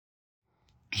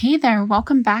Hey there,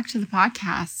 welcome back to the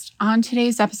podcast. On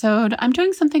today's episode, I'm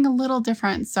doing something a little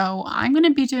different. So I'm going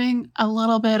to be doing a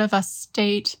little bit of a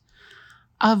state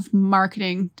of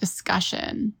marketing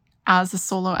discussion as a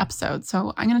solo episode.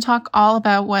 So I'm going to talk all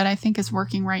about what I think is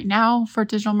working right now for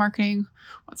digital marketing,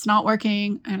 what's not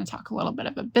working. I'm going to talk a little bit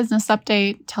of a business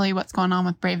update, tell you what's going on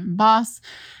with Brave and Boss,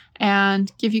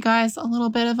 and give you guys a little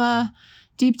bit of a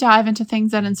deep dive into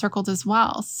things at Encircled as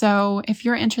well. So if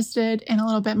you're interested in a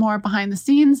little bit more behind the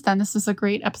scenes, then this is a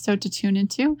great episode to tune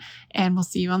into, and we'll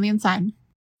see you on the inside.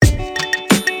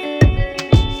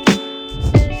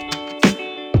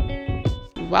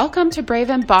 Welcome to Brave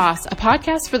and Boss, a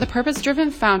podcast for the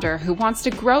purpose-driven founder who wants to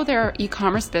grow their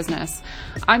e-commerce business.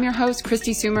 I'm your host,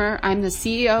 Christy Sumer. I'm the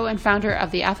CEO and founder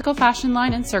of the ethical fashion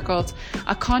line Encircled,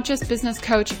 a conscious business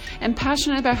coach, and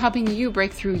passionate about helping you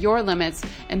break through your limits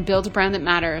and build a brand that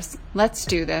matters. Let's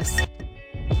do this.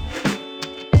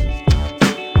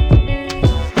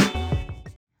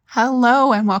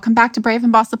 Hello, and welcome back to Brave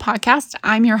and Boss, the podcast.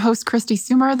 I'm your host, Christy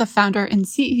Sumer, the founder and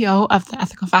CEO of the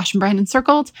ethical fashion brand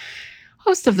Encircled.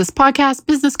 Host of this podcast,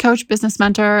 business coach, business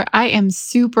mentor. I am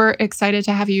super excited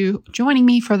to have you joining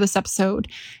me for this episode.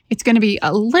 It's going to be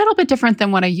a little bit different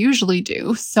than what I usually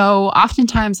do. So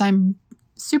oftentimes I'm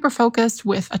super focused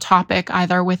with a topic,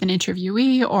 either with an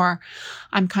interviewee or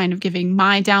I'm kind of giving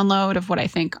my download of what I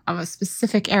think of a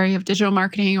specific area of digital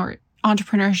marketing or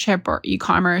entrepreneurship or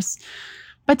e-commerce.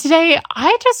 But today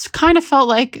I just kind of felt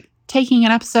like taking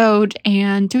an episode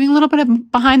and doing a little bit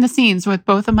of behind the scenes with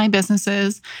both of my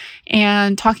businesses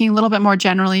and talking a little bit more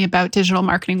generally about digital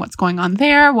marketing, what's going on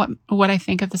there, what I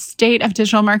think of the state of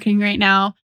digital marketing right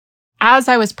now. As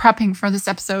I was prepping for this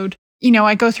episode,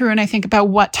 I go through and I think about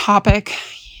what topic,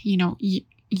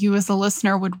 you as a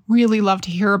listener would really love to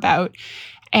hear about.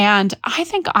 And I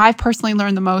think I've personally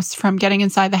learned the most from getting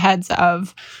inside the heads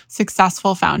of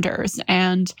successful founders.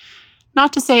 And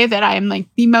not to say that I am like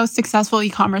the most successful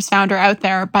e-commerce founder out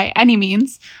there by any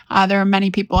means. There are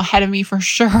many people ahead of me for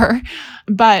sure,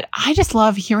 but I just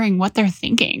love hearing what they're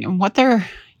thinking and what their,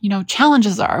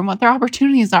 challenges are and what their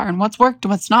opportunities are and what's worked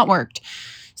and what's not worked.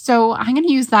 So I'm going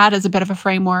to use that as a bit of a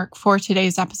framework for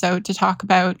today's episode to talk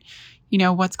about,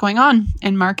 what's going on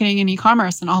in marketing and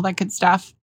e-commerce and all that good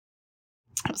stuff.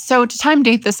 So to time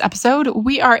date this episode,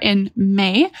 we are in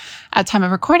May at time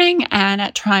of recording and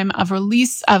at time of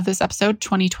release of this episode,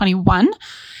 2021.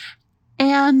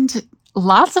 And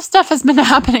lots of stuff has been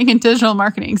happening in digital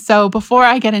marketing. So before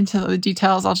I get into the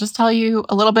details, I'll just tell you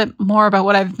a little bit more about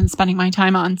what I've been spending my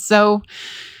time on. So,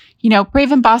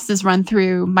 Brave and Boss is run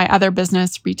through my other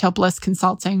business, Retail Bliss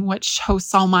Consulting, which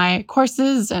hosts all my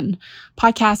courses and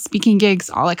podcasts, speaking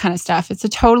gigs, all that kind of stuff. It's a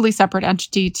totally separate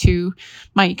entity to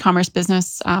my e-commerce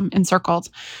business, Encircled.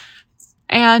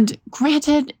 And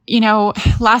granted,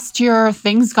 last year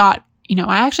things got,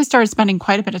 I actually started spending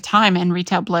quite a bit of time in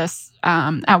Retail Bliss.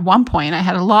 At one point, I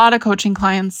had a lot of coaching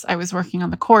clients. I was working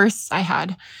on the course.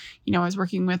 I was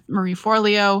working with Marie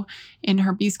Forleo in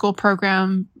her B-School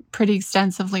program pretty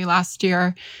extensively last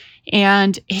year.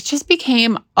 And it just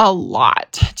became a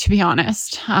lot, to be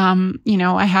honest.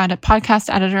 I had a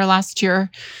podcast editor last year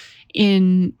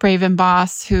in Brave and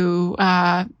Boss who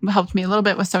helped me a little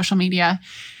bit with social media.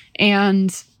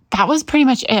 And that was pretty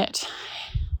much it.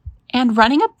 And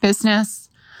running a business,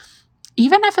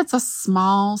 even if it's a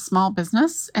small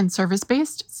business and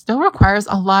service-based, still requires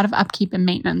a lot of upkeep and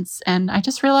maintenance. And I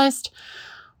just realized,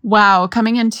 wow,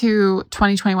 coming into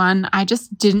 2021, I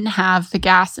just didn't have the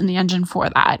gas in the engine for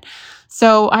that.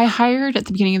 So I hired at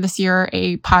the beginning of this year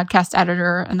a podcast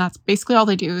editor, and that's basically all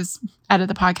they do is edit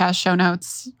the podcast, show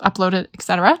notes, upload it,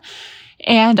 etc.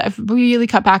 And I've really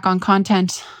cut back on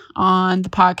content on the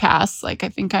podcast. Like I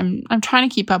think I'm trying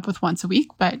to keep up with once a week,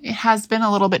 but it has been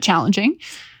a little bit challenging.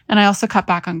 And I also cut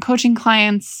back on coaching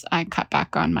clients. I cut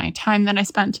back on my time that I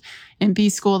spent in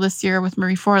B-School this year with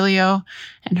Marie Forleo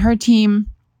and her team.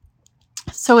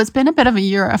 So it's been a bit of a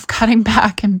year of cutting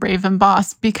back in Brave and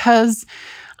Boss because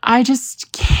I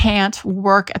just can't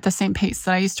work at the same pace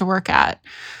that I used to work at.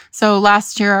 So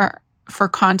last year, for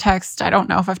context, I don't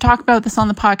know if I've talked about this on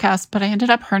the podcast, but I ended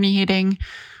up herniating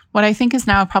what I think is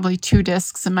now probably 2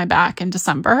 discs in my back in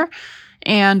December,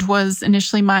 and was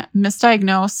initially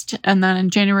misdiagnosed, and then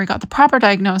in January got the proper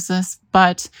diagnosis,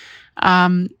 but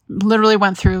literally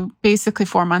went through basically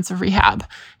 4 months of rehab.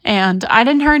 And I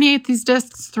didn't herniate these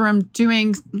discs through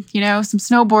doing, some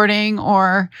snowboarding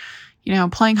or,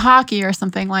 playing hockey or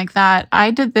something like that.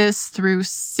 I did this through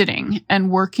sitting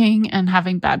and working and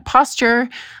having bad posture,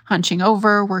 hunching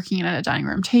over, working at a dining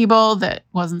room table that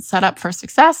wasn't set up for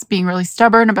success, being really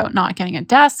stubborn about not getting a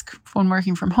desk when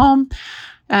working from home,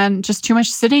 and just too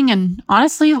much sitting and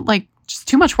honestly, just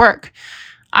too much work.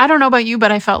 I don't know about you,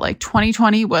 but I felt like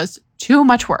 2020 was too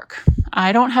much work.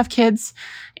 I don't have kids,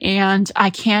 and I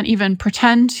can't even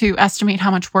pretend to estimate how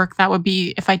much work that would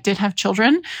be if I did have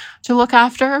children to look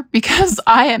after, because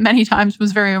I at many times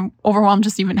was very overwhelmed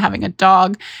just even having a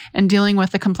dog and dealing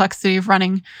with the complexity of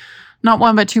running not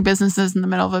one, but two businesses in the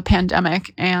middle of a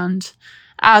pandemic. And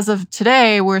as of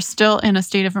today, we're still in a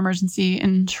state of emergency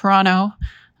in Toronto,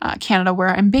 Canada, where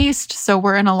I'm based. So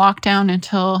we're in a lockdown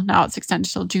until now. It's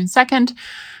extended till June 2nd.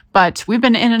 But we've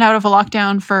been in and out of a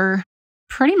lockdown for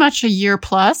pretty much a year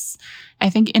plus. I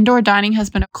think indoor dining has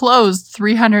been closed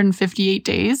 358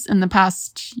 days in the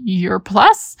past year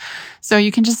plus. So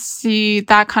you can just see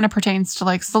that kind of pertains to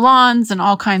like salons and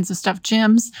all kinds of stuff,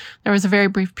 gyms. There was a very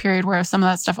brief period where some of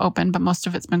that stuff opened, but most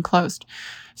of it's been closed.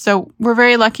 So we're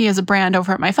very lucky as a brand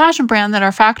over at My Fashion Brand that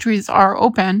our factories are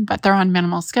open, but they're on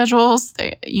minimal schedules.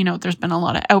 There's been a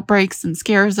lot of outbreaks and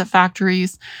scares at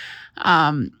factories.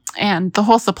 And the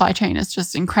whole supply chain is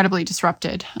just incredibly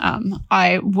disrupted.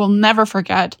 I will never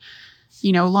forget,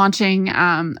 launching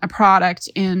a product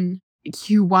in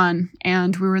Q1,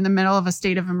 and we were in the middle of a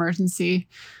state of emergency.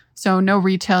 So no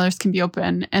retailers can be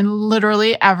open. And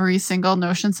literally every single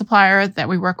Notion supplier that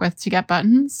we work with to get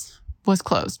buttons was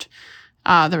closed.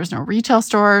 There was no retail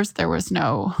stores. There was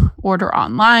no order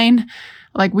online.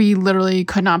 Like we literally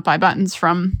could not buy buttons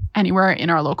from anywhere in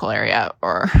our local area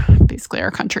or basically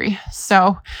our country.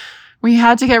 So we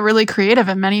had to get really creative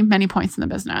at many, many points in the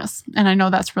business. And I know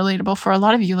that's relatable for a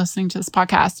lot of you listening to this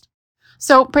podcast.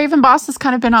 So Brave and Boss has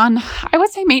kind of been on, I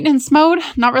would say, maintenance mode,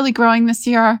 not really growing this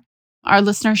year. Our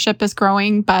listenership is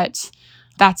growing, but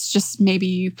that's just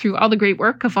maybe through all the great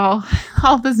work of all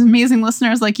those amazing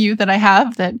listeners like you that I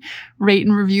have that rate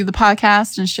and review the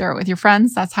podcast and share it with your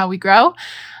friends. That's how we grow.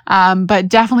 But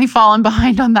definitely fallen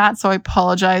behind on that. So I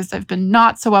apologize. I've been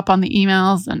not so up on the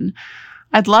emails, and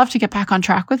I'd love to get back on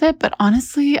track with it. But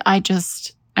honestly,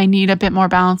 I need a bit more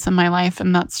balance in my life.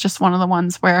 And that's just one of the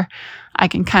ones where I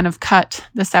can kind of cut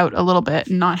this out a little bit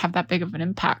and not have that big of an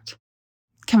impact.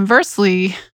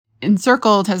 Conversely,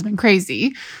 Encircled has been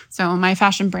crazy. So My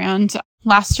Fashion Brand,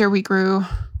 last year we grew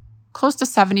close to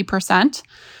 70%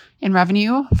 in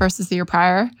revenue versus the year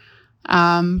prior.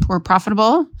 We're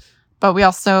profitable, but we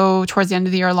also, towards the end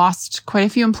of the year, lost quite a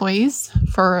few employees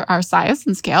for our size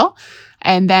and scale,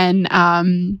 and then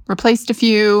replaced a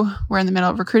few. We're in the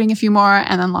middle of recruiting a few more,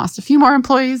 and then lost a few more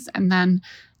employees, and then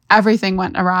everything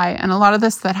went awry. And a lot of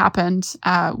this that happened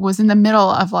was in the middle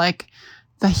of like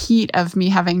the heat of me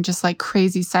having just like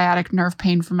crazy sciatic nerve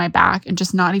pain from my back and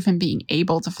just not even being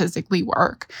able to physically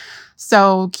work.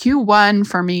 So Q1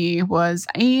 for me was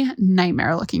a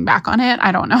nightmare looking back on it.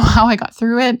 I don't know how I got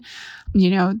through it.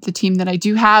 The team that I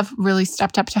do have really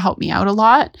stepped up to help me out a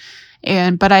lot.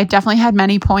 But I definitely had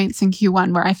many points in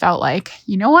Q1 where I felt like,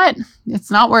 you know what? It's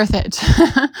not worth it.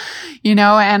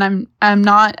 And I'm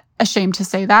not ashamed to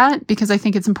say that, because I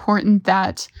think it's important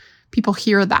that people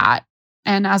hear that.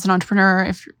 And as an entrepreneur,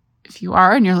 if you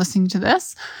are and you're listening to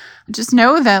this, just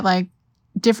know that like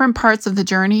different parts of the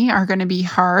journey are going to be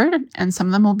hard, and some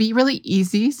of them will be really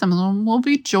easy. Some of them will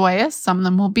be joyous. Some of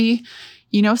them will be,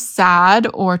 sad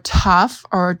or tough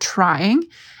or trying.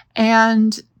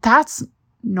 And that's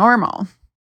normal.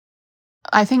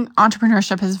 I think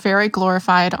entrepreneurship is very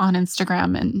glorified on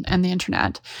Instagram and the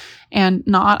internet. And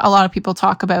not a lot of people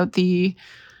talk about the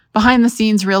behind the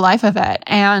scenes real life of it.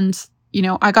 And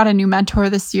I got a new mentor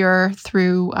this year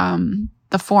through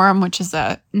the Forum, which is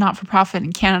a not-for-profit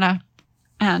in Canada.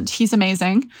 And he's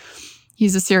amazing.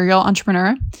 He's a serial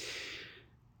entrepreneur.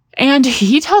 And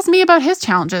he tells me about his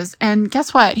challenges. And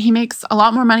guess what? He makes a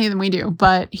lot more money than we do,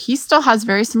 but he still has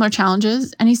very similar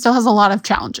challenges, and he still has a lot of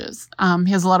challenges.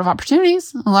 He has a lot of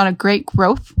opportunities, a lot of great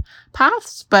growth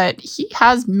paths, but he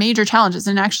has major challenges.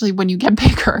 And actually, when you get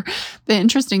bigger, the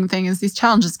interesting thing is these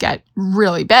challenges get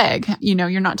really big.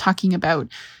 You're not talking about,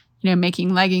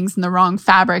 making leggings in the wrong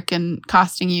fabric and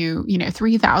costing you,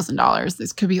 $3,000.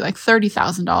 This could be like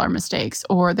 $30,000 mistakes,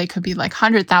 or they could be like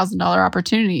 $100,000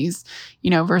 opportunities,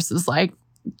 versus like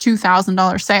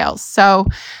 $2,000 sales. So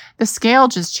the scale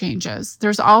just changes.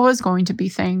 There's always going to be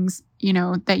things,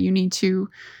 that you need to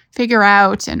figure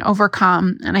out and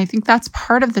overcome. And I think that's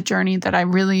part of the journey that I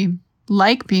really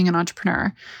like being an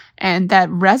entrepreneur, and that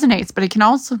resonates, but it can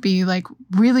also be like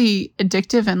really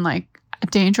addictive in like a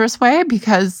dangerous way,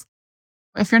 because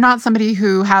if you're not somebody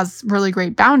who has really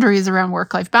great boundaries around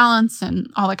work-life balance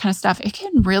and all that kind of stuff, it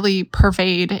can really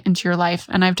pervade into your life.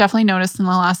 And I've definitely noticed in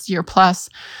the last year plus,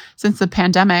 since the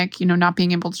pandemic, not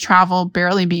being able to travel,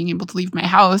 barely being able to leave my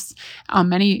house,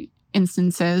 many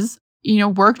instances,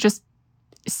 work just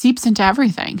seeps into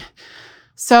everything.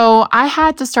 So I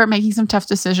had to start making some tough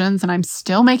decisions, and I'm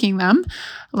still making them,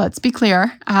 let's be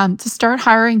clear, to start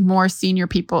hiring more senior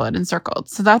people at Encircled.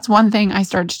 So that's one thing I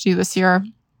started to do this year.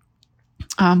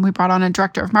 We brought on a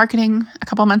director of marketing a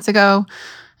couple months ago,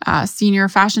 a senior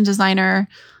fashion designer.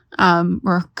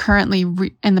 We're currently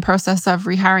in the process of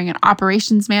rehiring an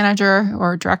operations manager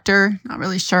or director, not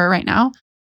really sure right now,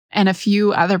 and a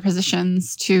few other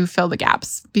positions to fill the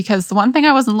gaps. Because the one thing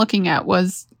I wasn't looking at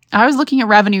was I was looking at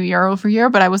revenue year over year,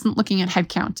 but I wasn't looking at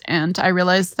headcount. And I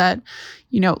realized that,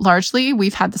 largely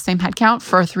we've had the same headcount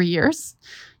for 3 years,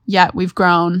 yet we've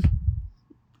grown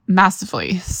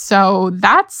massively. So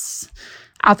that's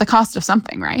at the cost of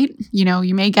something, right?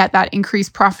 You may get that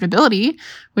increased profitability,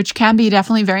 which can be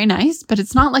definitely very nice, but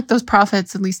it's not like those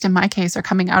profits, at least in my case, are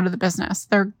coming out of the business.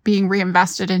 They're being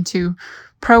reinvested into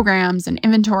programs and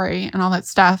inventory and all that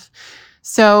stuff.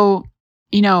 So,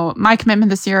 my commitment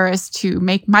this year is to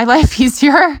make my life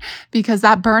easier because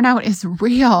that burnout is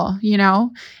real.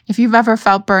 If you've ever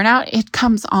felt burnout, it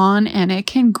comes on and it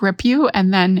can grip you,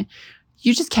 and then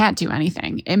you just can't do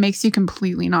anything. It makes you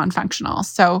completely non-functional.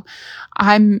 So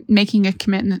I'm making a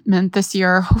commitment this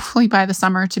year, hopefully by the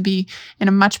summer, to be in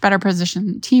a much better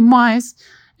position team-wise.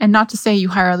 And not to say you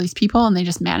hire all these people and they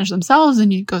just manage themselves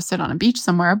and you go sit on a beach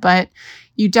somewhere, but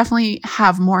you definitely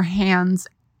have more hands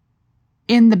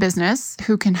in the business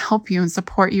who can help you and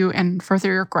support you and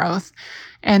further your growth.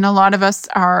 And a lot of us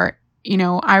are,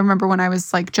 I remember when I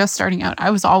was just starting out, I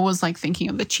was always thinking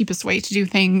of the cheapest way to do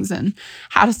things and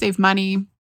how to save money.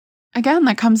 Again,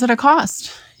 that comes at a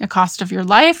cost of your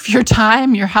life, your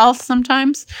time, your health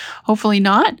sometimes, hopefully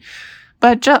not.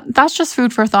 But that's just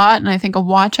food for thought. And I think a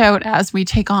watch out as we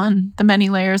take on the many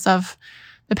layers of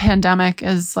the pandemic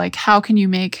is how can you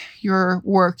make your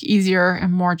work easier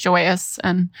and more joyous?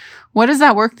 And what is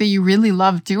that work that you really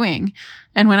love doing?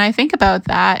 And when I think about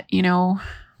that,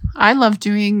 I love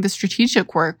doing the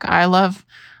strategic work.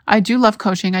 I do love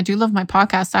coaching. I do love my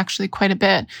podcast actually quite a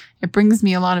bit. It brings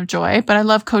me a lot of joy, but I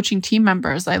love coaching team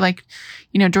members. I like,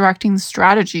 directing the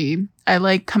strategy. I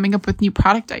like coming up with new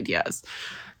product ideas.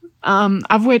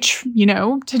 Of which,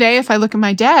 today, if I look at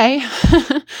my day,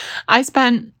 I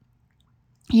spent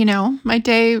my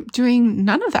day doing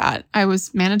none of that. I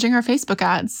was managing our Facebook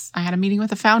ads. I had a meeting with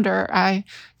the founder. I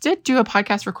did do a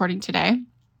podcast recording today.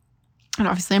 And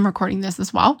obviously I'm recording this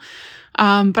as well.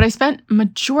 But I spent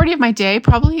majority of my day,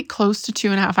 probably close to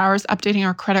 2.5 hours, updating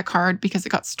our credit card because it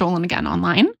got stolen again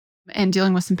online, and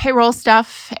dealing with some payroll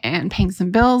stuff and paying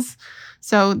some bills.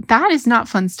 So that is not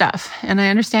fun stuff. And I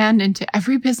understand into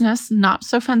every business, not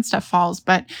so fun stuff falls,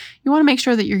 but you want to make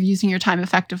sure that you're using your time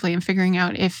effectively and figuring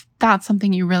out if that's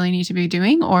something you really need to be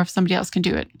doing or if somebody else can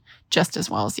do it just as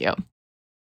well as you.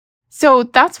 So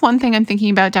that's one thing I'm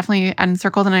thinking about definitely at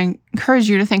Encircled, and I encourage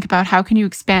you to think about how can you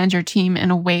expand your team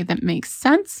in a way that makes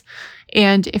sense.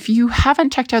 And if you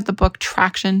haven't checked out the book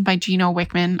Traction by Gino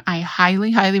Wickman, I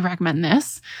highly, highly recommend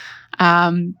this.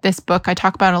 This book I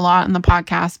talk about a lot in the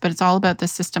podcast, but it's all about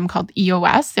this system called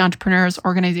EOS, the Entrepreneur's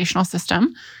Organizational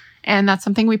System. And that's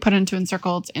something we put into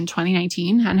Encircled in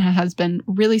 2019, and it has been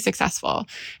really successful.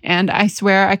 And I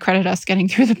swear I credit us getting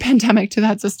through the pandemic to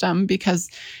that system because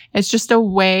it's just a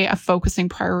way of focusing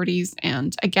priorities.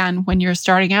 And again, when you're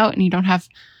starting out and you don't have,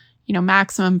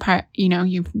 maximum,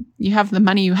 you have the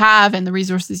money you have and the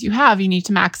resources you have, you need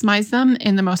to maximize them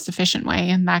in the most efficient way.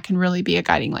 And that can really be a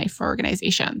guiding light for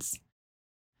organizations.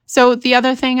 So the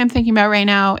other thing I'm thinking about right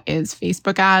now is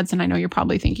Facebook ads. And I know you're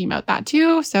probably thinking about that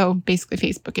too. So basically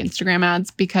Facebook, Instagram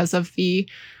ads because of the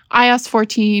iOS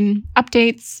 14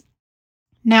 updates.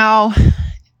 Now,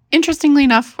 interestingly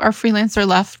enough, our freelancer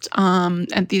left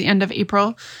at the end of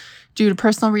April due to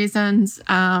personal reasons.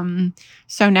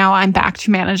 So now I'm back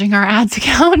to managing our ads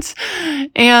account.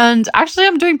 And actually,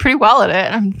 I'm doing pretty well at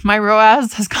it. My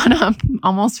ROAS has gone up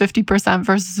almost 50%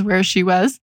 versus where she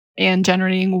was, and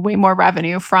generating way more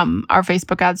revenue from our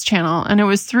Facebook ads channel. And it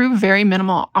was through very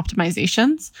minimal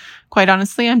optimizations. Quite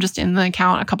honestly, I'm just in the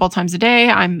account a couple of times a day.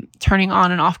 I'm turning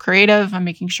on and off creative. I'm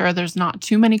making sure there's not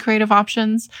too many creative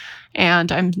options.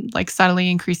 And I'm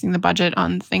subtly increasing the budget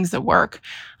on things that work.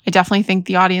 I definitely think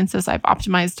the audiences I've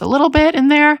optimized a little bit in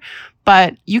there,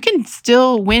 but you can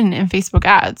still win in Facebook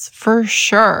ads for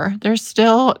sure. There's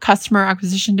still customer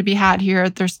acquisition to be had here.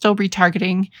 There's still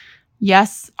retargeting.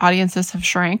 Yes, audiences have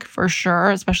shrank for sure,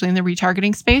 especially in the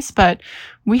retargeting space, but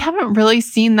we haven't really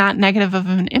seen that negative of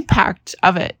an impact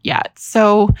of it yet.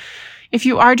 So if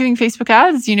you are doing Facebook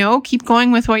ads, keep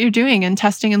going with what you're doing and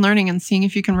testing and learning and seeing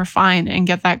if you can refine and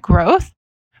get that growth.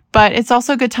 But it's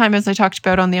also a good time, as I talked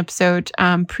about on the episode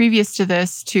previous to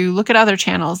this, to look at other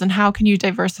channels and how can you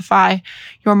diversify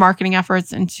your marketing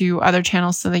efforts into other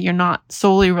channels so that you're not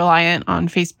solely reliant on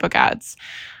Facebook ads.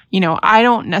 I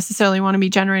don't necessarily want to be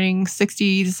generating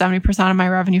 60 to 70% of my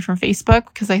revenue from Facebook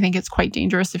because I think it's quite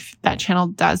dangerous if that channel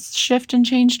does shift and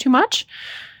change too much.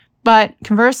 But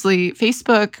conversely,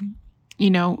 Facebook,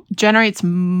 generates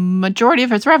majority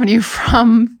of its revenue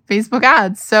from Facebook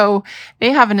ads. So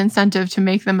they have an incentive to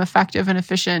make them effective and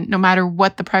efficient no matter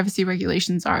what the privacy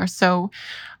regulations are. So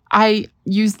I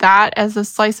use that as a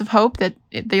slice of hope that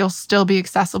they'll still be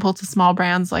accessible to small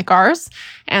brands like ours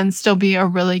and still be a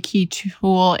really key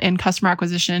tool in customer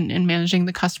acquisition and managing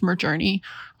the customer journey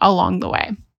along the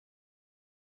way.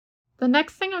 The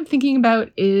next thing I'm thinking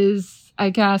about is, I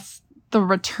guess, the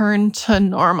return to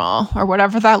normal or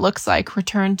whatever that looks like.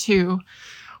 Return to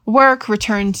work,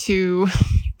 return to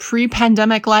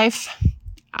pre-pandemic life.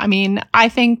 I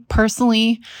think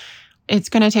personally, it's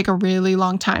going to take a really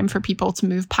long time for people to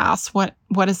move past what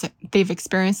is it they've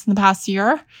experienced in the past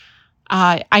year.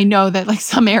 I know that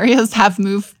some areas have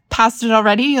moved past it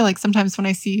already. Sometimes when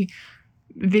I see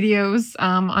videos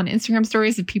on Instagram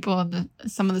stories of people in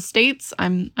some of the states,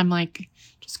 I'm like,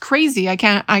 just crazy. I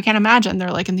can't imagine. They're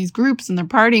in these groups and they're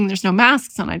partying. There's no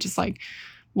masks, and I just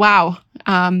wow.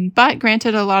 But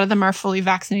granted, a lot of them are fully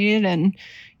vaccinated and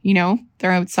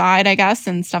they're outside, I guess,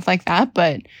 and stuff like that.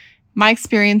 But my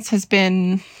experience has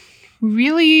been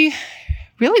really,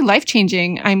 really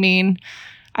life-changing.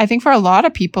 I think for a lot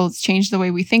of people, it's changed the way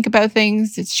we think about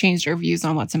things. It's changed our views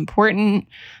on what's important.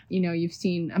 You've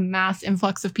seen a mass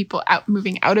influx of people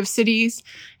moving out of cities,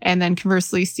 and then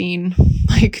conversely seen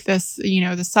this,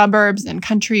 the suburbs and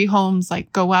country homes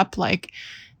go up.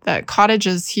 The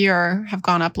cottages here have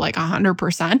gone up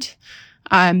 100%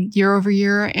 year over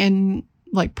year in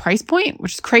price point,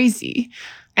 which is crazy.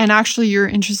 And actually, you're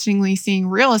interestingly seeing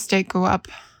real estate go up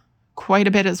quite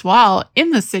a bit as well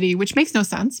in the city, which makes no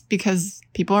sense because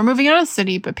people are moving out of the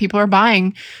city, but people are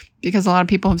buying because a lot of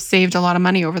people have saved a lot of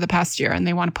money over the past year and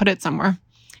they want to put it somewhere.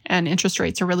 And interest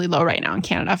rates are really low right now in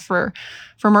Canada for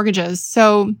mortgages.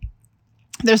 So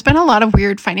there's been a lot of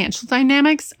weird financial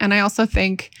dynamics. And I also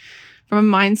think from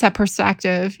a mindset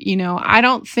perspective, I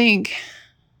don't think,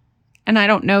 and I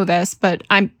don't know this, but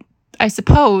I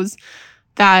suppose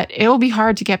that it will be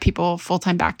hard to get people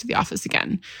full-time back to the office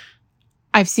again.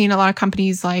 I've seen a lot of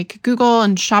companies like Google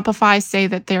and Shopify say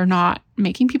that they're not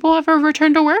making people ever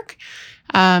return to work.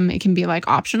 It can be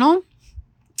optional.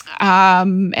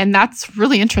 And that's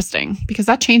really interesting because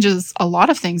that changes a lot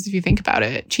of things if you think about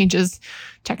it. It changes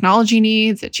technology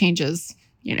needs. It changes,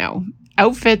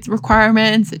 outfit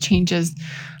requirements. It changes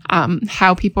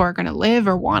how people are going to live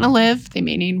or want to live. They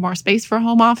may need more space for a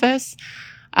home office.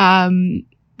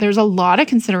 There's a lot of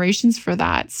considerations for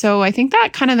that. So I think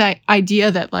that kind of the idea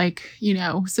that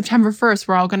September 1st,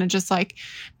 we're all going to just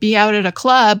be out at a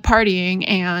club partying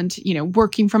and,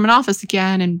 working from an office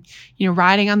again and,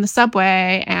 riding on the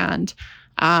subway and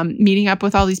meeting up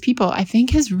with all these people, I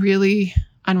think is really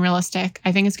unrealistic.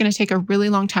 I think it's going to take a really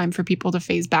long time for people to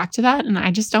phase back to that. And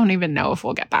I just don't even know if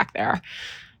we'll get back there.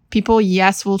 People,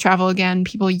 yes, will travel again.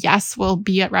 People, yes, will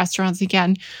be at restaurants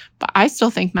again. But I still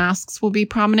think masks will be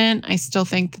prominent. I still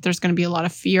think that there's going to be a lot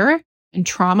of fear and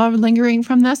trauma lingering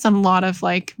from this and a lot of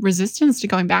resistance to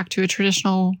going back to a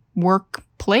traditional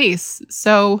workplace.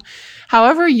 So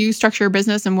however you structure your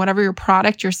business and whatever your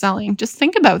product you're selling, just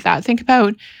think about that. Think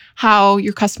about how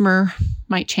your customer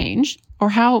might change or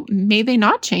how may they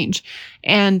not change.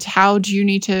 And how do you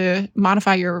need to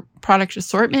modify your product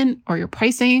assortment or your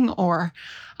pricing or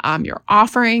your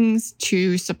offerings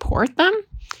to support them?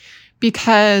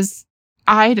 Because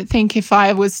I think if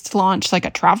I was to launch a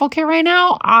travel kit right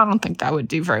now, I don't think that would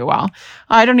do very well.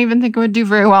 I don't even think it would do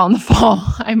very well in the fall.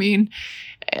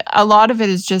 A lot of it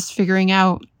is just figuring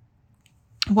out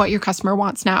what your customer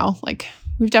wants now.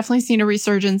 We've definitely seen a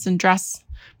resurgence in dress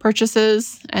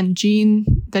purchases and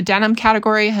the denim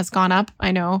category has gone up,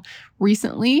 I know,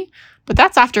 recently, but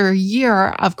that's after a year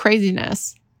of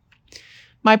craziness.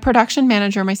 My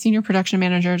senior production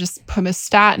manager just put a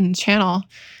stat in the channel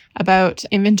about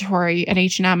inventory at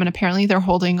H&M, and apparently they're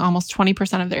holding almost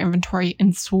 20% of their inventory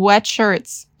in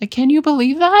sweatshirts. Can you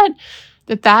believe that?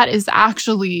 That is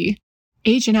actually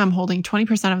H&M holding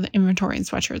 20% of the inventory in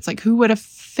sweatshirts. Who would have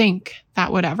think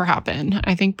that would ever happen?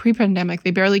 I think pre-pandemic,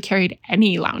 they barely carried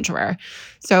any loungewear.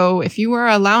 So if you were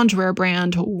a loungewear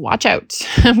brand, watch out.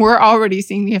 We're already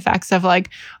seeing the effects of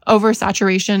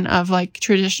oversaturation of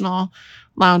traditional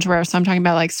loungewear. So I'm talking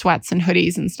about sweats and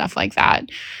hoodies and stuff like that.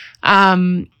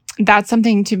 that's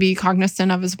something to be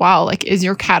cognizant of as well. Like, is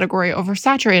your category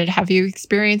oversaturated? Have you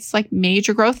experienced like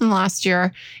major growth in the last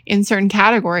year in certain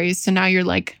categories? So now you're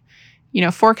like,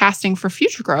 forecasting for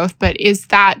future growth, but is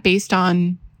that based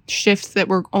on shifts that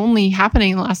were only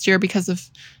happening last year because of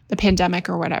the pandemic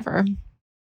or whatever?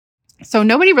 So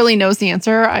nobody really knows the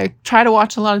answer. I try to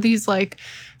watch a lot of these like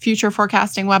future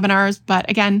forecasting webinars, but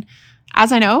again,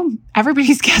 as I know,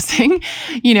 everybody's guessing,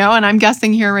 and I'm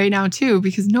guessing here right now too,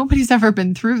 because nobody's ever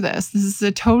been through this. This is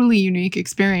a totally unique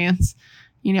experience.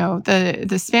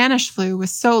 The Spanish flu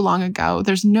was so long ago.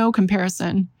 There's no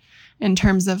comparison in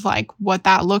terms of like what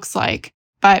that looks like.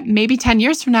 But maybe 10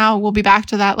 years from now, we'll be back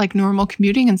to that like normal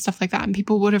commuting and stuff like that. And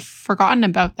people would have forgotten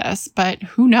about this, but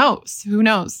who knows? Who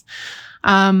knows?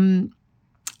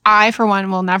 I, for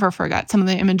one, will never forget some of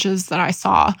the images that I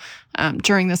saw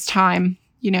during this time,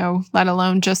 let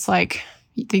alone just like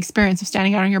the experience of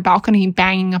standing out on your balcony,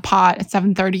 banging a pot at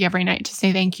 7:30 every night to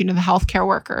say thank you to the healthcare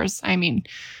workers. I mean,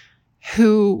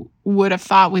 who would have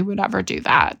thought we would ever do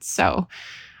that? So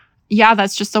yeah,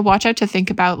 that's just a watch out to think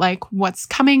about like what's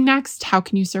coming next. How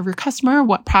can you serve your customer?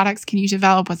 What products can you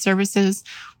develop? What services?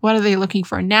 What are they looking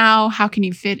for now? How can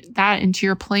you fit that into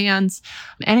your plans?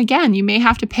 And again, you may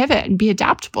have to pivot and be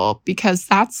adaptable because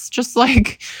that's just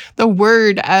like the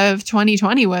word of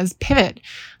 2020 was pivot.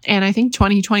 And I think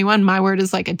 2021, my word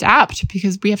is like adapt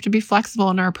because we have to be flexible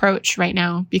in our approach right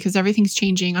now because everything's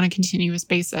changing on a continuous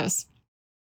basis.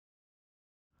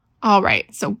 All right.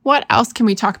 So what else can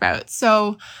we talk about?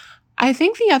 So I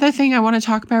think the other thing I want to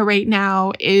talk about right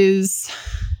now is,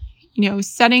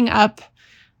 setting up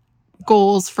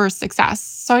goals for success.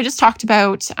 So I just talked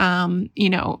about,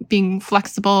 being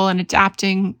flexible and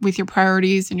adapting with your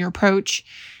priorities and your approach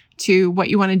to what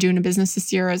you want to do in a business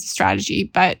this year as a strategy.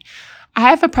 But I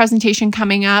have a presentation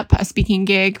coming up, a speaking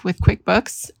gig with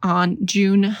QuickBooks on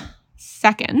June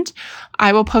 2nd.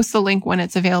 I will post the link when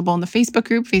it's available in the Facebook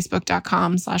group,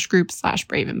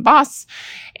 facebook.com/group/braveandboss.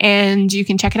 And you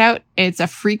can check it out. It's a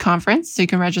free conference, so you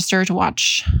can register to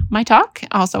watch my talk.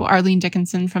 Also, Arlene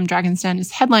Dickinson from Dragon's Den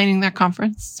is headlining that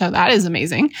conference. So that is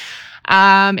amazing.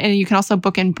 And you can also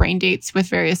book in brain dates with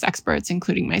various experts,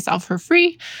 including myself, for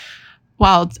free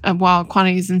while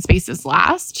quantities and spaces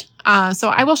last. So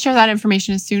I will share that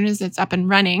information as soon as it's up and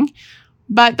running.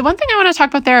 But the one thing I want to talk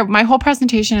about there, my whole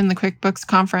presentation in the QuickBooks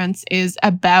conference is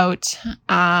about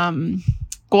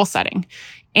goal setting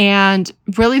and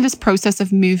really this process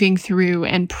of moving through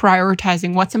and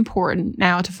prioritizing what's important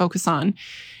now to focus on.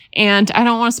 And I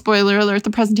don't want to spoiler alert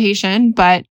the presentation,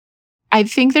 but I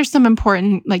think there's some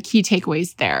important like key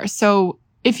takeaways there. So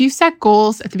if you set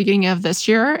goals at the beginning of this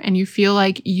year and you feel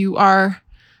like you are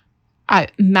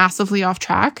massively off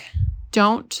track,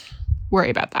 don't worry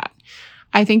about that.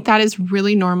 I think that is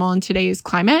really normal in today's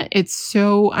climate. It's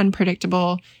so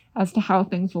unpredictable as to how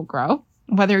things will grow,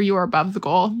 whether you are above the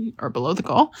goal or below the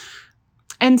goal.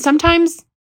 And sometimes,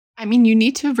 you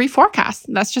need to reforecast.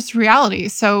 That's just reality.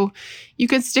 So you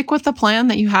could stick with the plan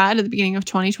that you had at the beginning of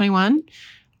 2021,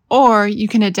 or you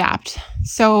can adapt.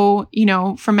 So,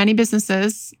 for many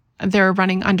businesses, they're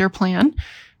running under plan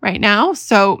right now.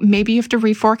 So maybe you have to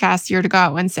reforecast year to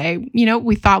go and say,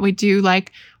 we thought we'd do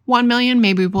like 1 million,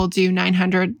 maybe we'll do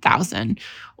 900,000.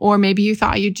 Or maybe you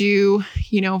thought you'd do,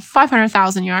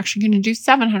 500,000, you're actually going to do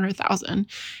 700,000.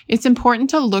 It's important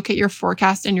to look at your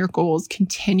forecast and your goals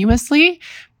continuously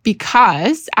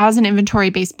because as an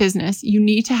inventory-based business, you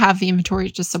need to have the inventory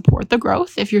to support the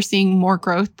growth if you're seeing more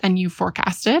growth than you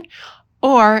forecasted.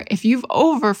 Or if you've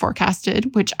over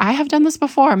forecasted, which I have done this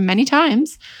before many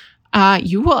times,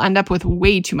 you will end up with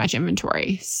way too much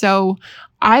inventory. So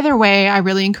either way, I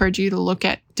really encourage you to look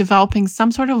at developing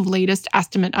some sort of latest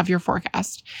estimate of your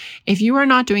forecast. If you are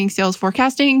not doing sales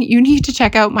forecasting, you need to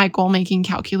check out my goal making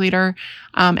calculator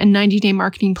and 90-day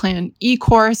marketing plan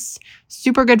e-course.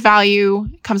 Super good value,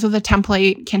 comes with a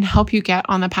template, can help you get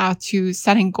on the path to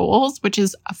setting goals, which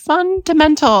is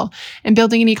fundamental in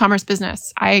building an e-commerce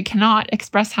business. I cannot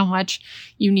express how much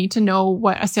you need to know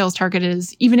what a sales target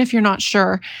is, even if you're not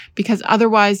sure, because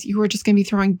otherwise you are just going to be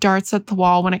throwing darts at the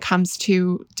wall when it comes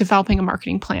to developing a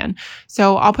marketing plan.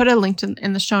 So I'll put a link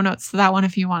in the show notes to that one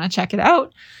if you want to check it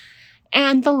out.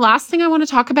 And the last thing I want to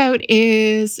talk about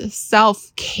is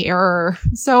self-care.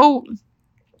 So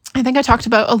I think I talked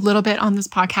about a little bit on this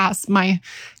podcast, my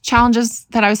challenges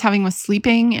that I was having with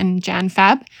sleeping in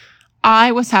Jan-Feb.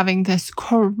 I was having this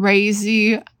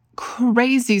crazy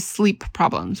sleep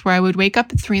problems where I would wake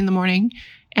up at 3 a.m.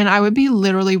 and I would be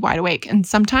literally wide awake. And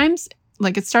sometimes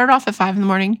like it started off at 5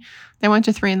 a.m, then went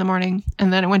to 3 a.m,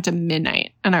 and then it went to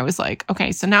midnight. And I was like,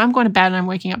 okay, so now I'm going to bed and I'm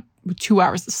waking up with 2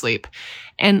 hours of sleep.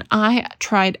 And I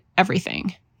tried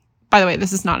everything. by the way,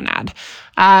 this is not an ad.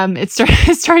 It's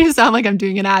starting to sound like I'm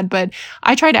doing an ad, but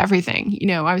I tried everything.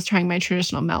 I was trying my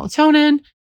traditional melatonin.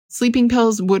 Sleeping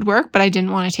pills would work, but I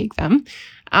didn't want to take them.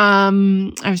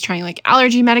 I was trying like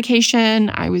allergy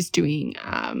medication. I was doing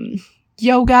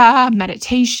yoga,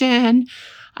 meditation,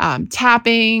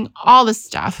 tapping, all this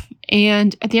stuff.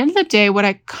 And at the end of the day, what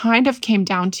I kind of came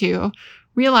down to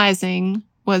realizing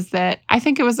was that I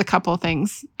think it was a couple of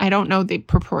things. I don't know the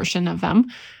proportion of them,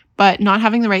 but not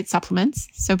having the right supplements.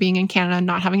 So being in Canada,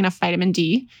 not having enough vitamin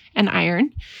D and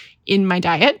iron in my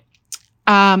diet.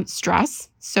 Stress.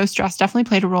 So stress definitely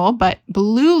played a role, but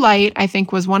blue light, I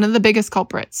think, was one of the biggest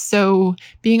culprits. So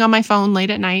being on my phone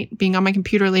late at night, being on my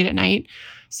computer late at night.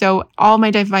 So all my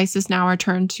devices now are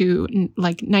turned to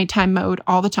like nighttime mode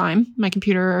all the time. My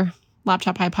computer,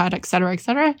 laptop, iPad, et cetera, et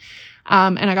cetera.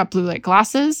 And I got blue light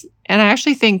glasses. And I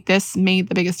actually think this made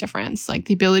the biggest difference, like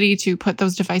the ability to put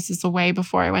those devices away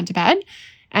before I went to bed.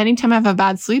 Anytime I have a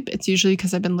bad sleep, it's usually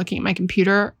because I've been looking at my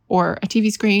computer or a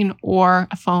TV screen or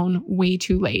a phone way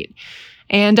too late.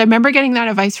 And I remember getting that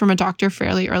advice from a doctor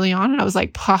fairly early on. And I was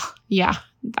like, yeah,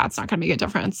 that's not going to make a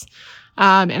difference.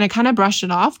 And I kind of brushed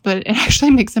it off, but it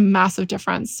actually makes a massive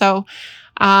difference. So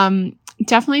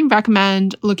definitely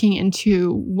recommend looking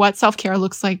into what self-care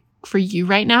looks like for you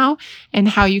right now and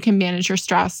how you can manage your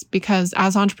stress. Because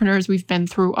as entrepreneurs, we've been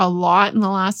through a lot in the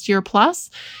last year plus.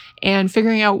 And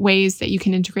figuring out ways that you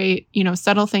can integrate,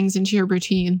 subtle things into your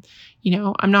routine.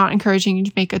 I'm not encouraging you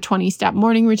to make a 20-step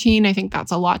morning routine. I think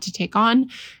that's a lot to take on.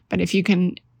 But if you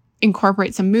can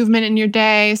incorporate some movement in your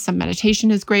day, some meditation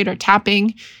is great, or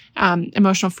tapping.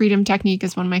 Emotional freedom technique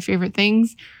is one of my favorite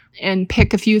things. And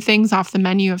pick a few things off the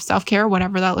menu of self-care,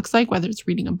 whatever that looks like, whether it's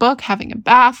reading a book, having a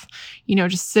bath,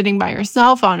 just sitting by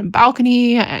yourself on a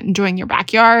balcony, enjoying your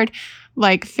backyard.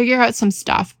 Like, figure out some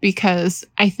stuff, because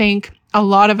I think a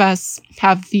lot of us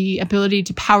have the ability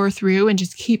to power through and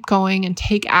just keep going and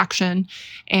take action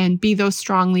and be those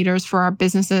strong leaders for our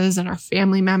businesses and our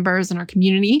family members and our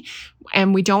community.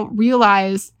 And we don't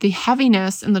realize the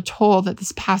heaviness and the toll that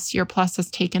this past year plus has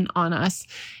taken on us.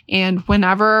 And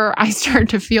whenever I start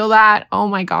to feel that, oh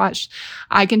my gosh,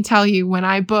 I can tell you, when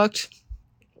I booked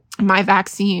my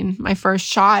vaccine, my first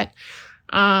shot,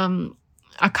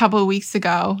 a couple of weeks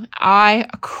ago, I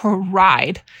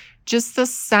cried. Just the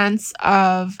sense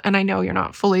of, and I know you're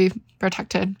not fully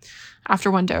protected after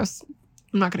one dose.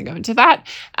 I'm not going to go into that.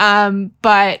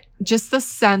 But just the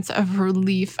sense of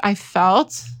relief I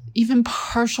felt, even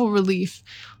partial relief.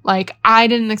 Like, I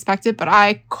didn't expect it, but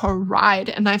I cried.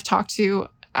 And I've talked to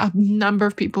a number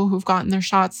of people who've gotten their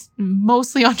shots,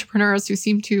 mostly entrepreneurs, who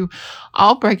seem to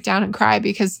all break down and cry,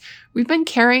 because we've been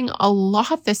carrying a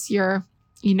lot this year.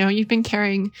 You've been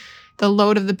carrying the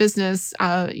load of the business,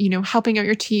 helping out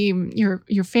your team,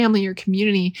 your family, your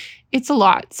community. It's a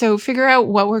lot. So figure out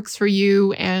what works for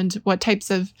you and what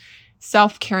types of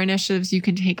self-care initiatives you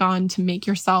can take on to make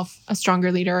yourself a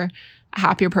stronger leader, a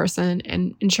happier person,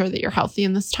 and ensure that you're healthy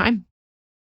in this time.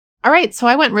 All right, so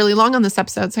I went really long on this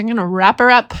episode, so I'm going to wrap her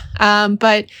up.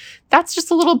 But that's just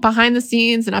a little behind the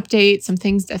scenes, an update, some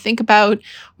things to think about,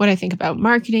 what I think about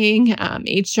marketing,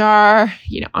 HR,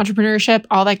 entrepreneurship,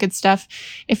 all that good stuff.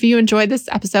 If you enjoyed this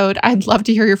episode, I'd love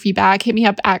to hear your feedback. Hit me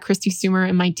up at Christy Sumer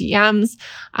in my DMs.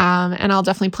 And I'll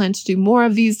definitely plan to do more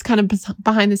of these kind of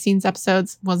behind the scenes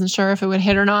episodes. Wasn't sure if it would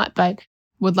hit or not, but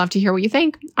would love to hear what you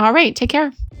think. All right, take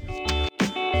care.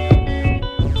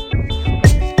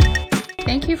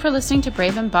 Thank you for listening to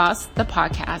Brave and Boss, the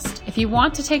podcast. If you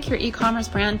want to take your e-commerce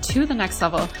brand to the next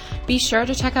level, be sure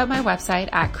to check out my website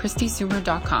at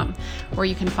christysumer.com, where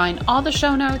you can find all the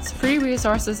show notes, free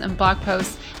resources, and blog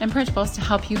posts and printables to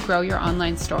help you grow your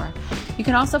online store. You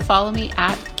can also follow me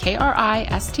at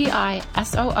KRISTISOOMER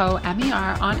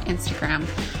on Instagram.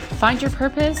 Find your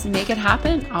purpose, make it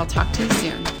happen. I'll talk to you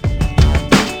soon.